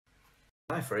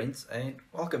Hi friends, and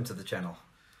welcome to the channel.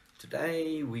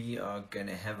 Today we are going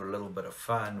to have a little bit of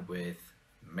fun with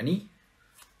Mini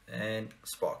and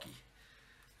Sparky.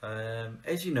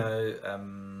 As you know,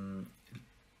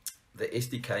 the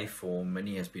SDK for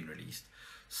Mini has been released,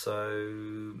 so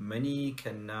Mini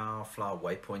can now fly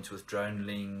waypoints with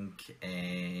Dronelink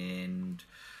and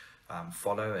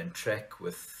follow and track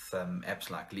with apps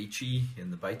like Litchi in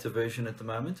the beta version at the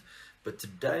moment. But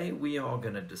today we are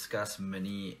going to discuss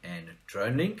Mini and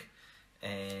Dronelink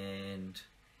and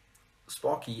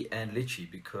Sparky and Litchi,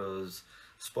 because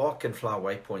Spark can fly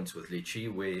waypoints with Litchi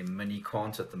where Mini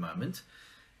can't at the moment,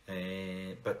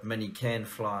 but Mini can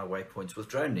fly waypoints with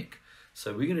Dronelink.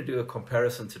 So we're going to do a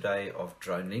comparison today of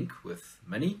Dronelink with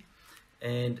Mini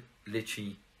and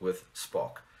Litchi with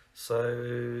Spark.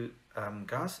 So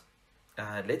guys,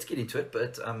 let's get into it,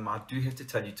 but I do have to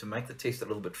tell you, to make the test a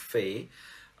little bit fair,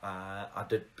 I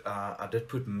did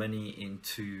put Mini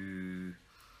into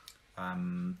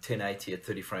 1080 at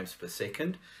 30 frames per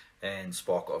second, and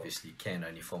Spark obviously can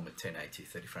only film at 1080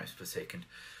 30 frames per second.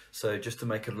 So just to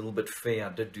make it a little bit fair, I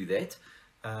did do that.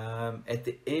 At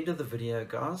the end of the video,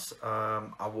 guys,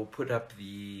 I will put up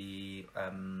the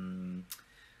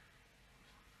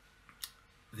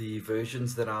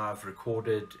versions that I've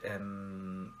recorded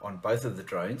on both of the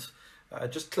drones.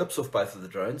 Just clips of both of the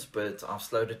drones, but I've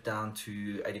slowed it down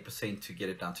to 80% to get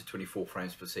it down to 24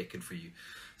 frames per second for you.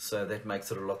 So that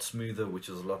makes it a lot smoother, which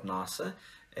is a lot nicer.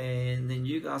 And then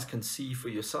you guys can see for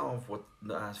yourselves what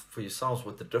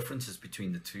the difference is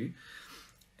between the two.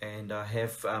 And I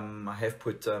have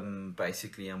put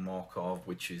basically a mark of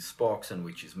which is Spark's and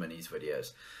which is Mini's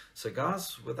videos. So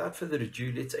guys, without further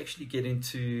ado, let's actually get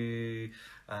into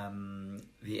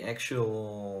the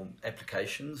actual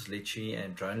applications, Litchi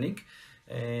and Dronelink.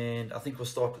 And I think we'll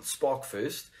start with Spark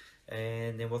first,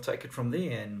 and then we'll take it from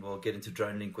there, and we'll get into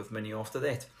Dronelink with Mini after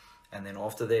that. And then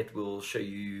after that, we'll show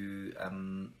you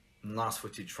nice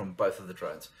footage from both of the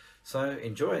drones. So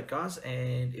enjoy it, guys.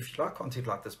 And if you like content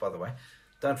like this, by the way,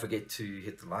 don't forget to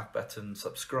hit the like button,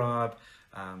 subscribe,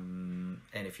 and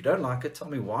if you don't like it, tell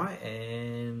me why,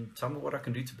 and tell me what I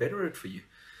can do to better it for you.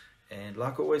 And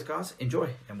like always, guys,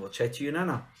 enjoy, and we'll chat to you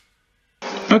now.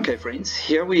 Okay friends,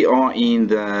 here we are in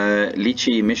the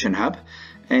Litchi Mission Hub,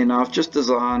 and I've just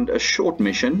designed a short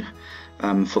mission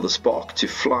for the Spark to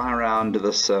fly around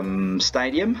this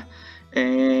stadium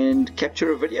and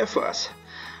capture a video for us.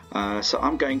 So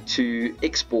I'm going to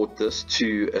export this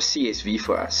to a CSV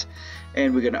for us,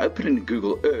 and we're going to open it in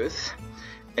Google Earth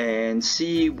and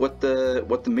see what the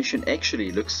mission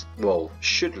actually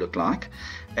should look like,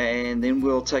 and then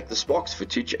we'll take the Spark's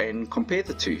footage and compare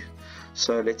the two.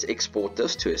 So let's export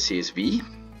this to a CSV,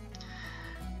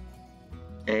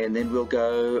 and then we'll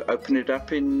go open it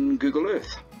up in Google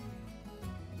Earth.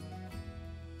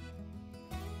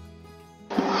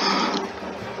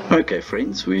 Okay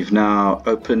friends, we've now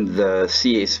opened the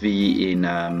CSV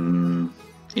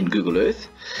in Google Earth,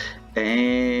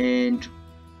 and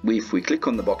if we click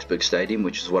on the Boksburg Stadium,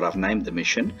 which is what I've named the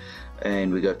mission,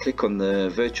 and we go click on the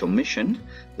virtual mission,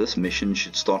 this mission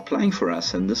should start playing for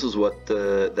us, and this is what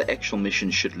the actual mission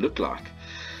should look like.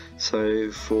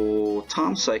 So for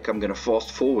time's sake, I'm going to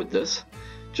fast forward this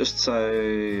just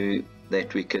so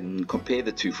that we can compare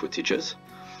the two footages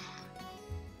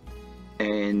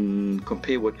and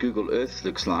compare what Google Earth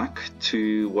looks like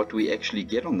to what we actually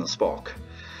get on the Spark.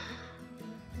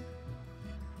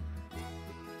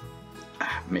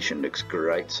 Mission looks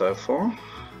great so far,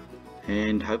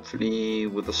 and hopefully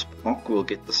with the Spark we'll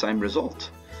get the same result.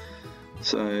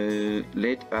 So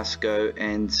let us go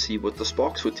and see what the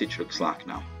Spark's footage looks like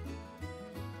now.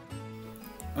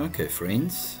 Okay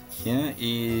friends, here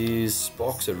is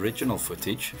Spark's original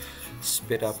footage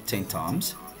sped up 10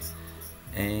 times,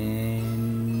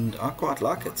 and I quite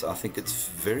like it. I think it's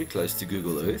very close to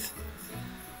Google Earth,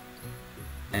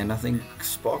 and I think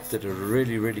Spark did a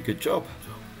really good job.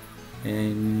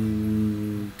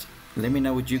 And let me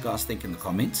know what you guys think in the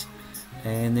comments,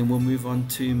 and then we'll move on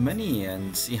to Mini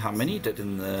and see how Mini did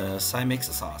in the same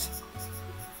exercise.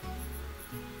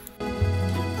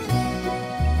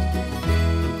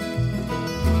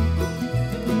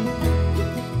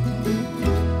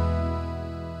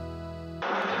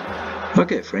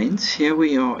 Okay friends, here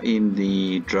we are in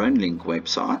the Dronelink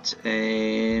website,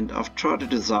 and I've tried to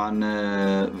design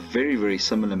a very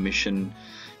similar mission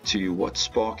to what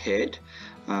Spark had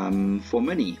for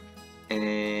Mini.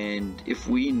 And if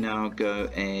we now go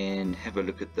and have a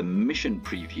look at the mission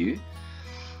preview,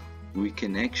 we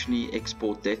can actually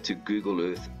export that to Google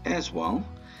Earth as well,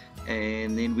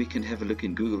 and then we can have a look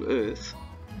in Google Earth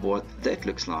what that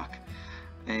looks like.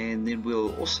 And then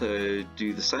we'll also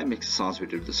do the same exercise we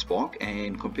did with the Spark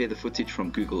and compare the footage from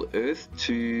Google Earth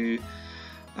to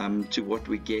what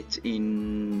we get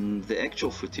in the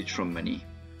actual footage from Mini.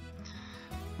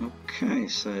 Okay,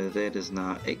 so that is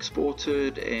now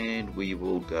exported, and we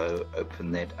will go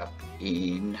open that up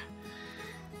in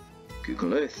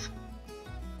Google Earth.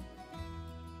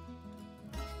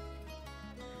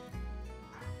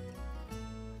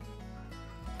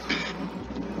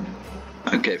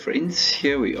 Okay friends,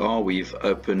 here we are. We've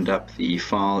opened up the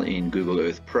file in Google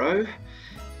Earth Pro,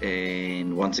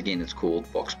 and once again it's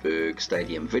called Boksburg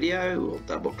Stadium Video. We'll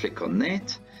double click on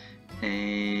that,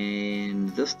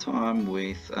 and this time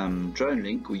with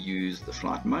Dronelink we use the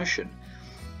flight motion,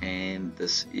 and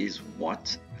this is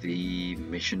what the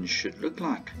mission should look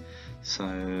like. So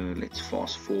let's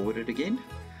fast forward it again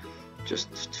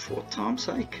just for time's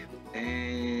sake,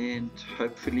 and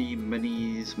hopefully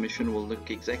Mini's mission will look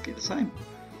exactly the same.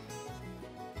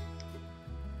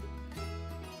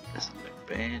 Doesn't look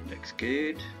bad, looks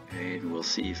good, and we'll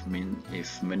see if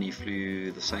Mini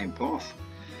flew the same path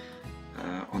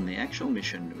on the actual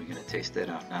mission. We're going to test that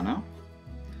out now.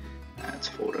 Let's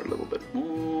forward it a little bit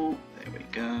more. There we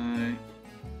go,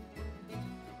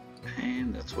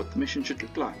 and that's what the mission should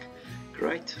look like.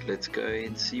 Great, let's go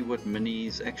and see what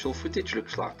Mini's actual footage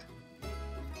looks like.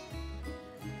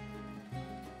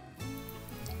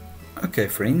 Okay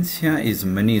friends, here is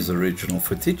Mini's original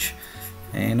footage,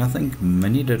 and I think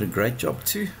Mini did a great job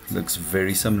too. Looks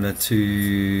very similar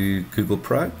to Google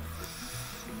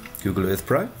Earth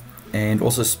Pro, and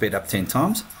also sped up 10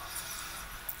 times.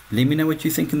 Let me know what you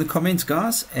think in the comments,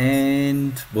 guys,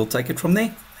 and we'll take it from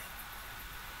there.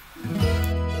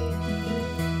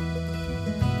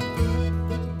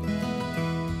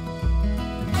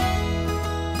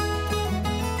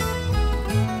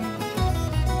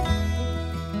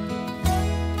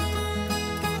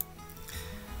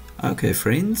 Okay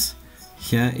friends,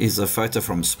 here is a photo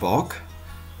from Spark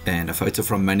and a photo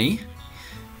from Mini,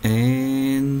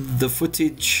 and the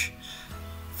footage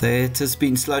that has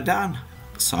been slowed down.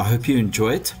 So I hope you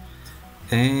enjoy it,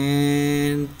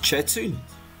 and chat soon.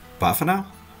 Bye for now.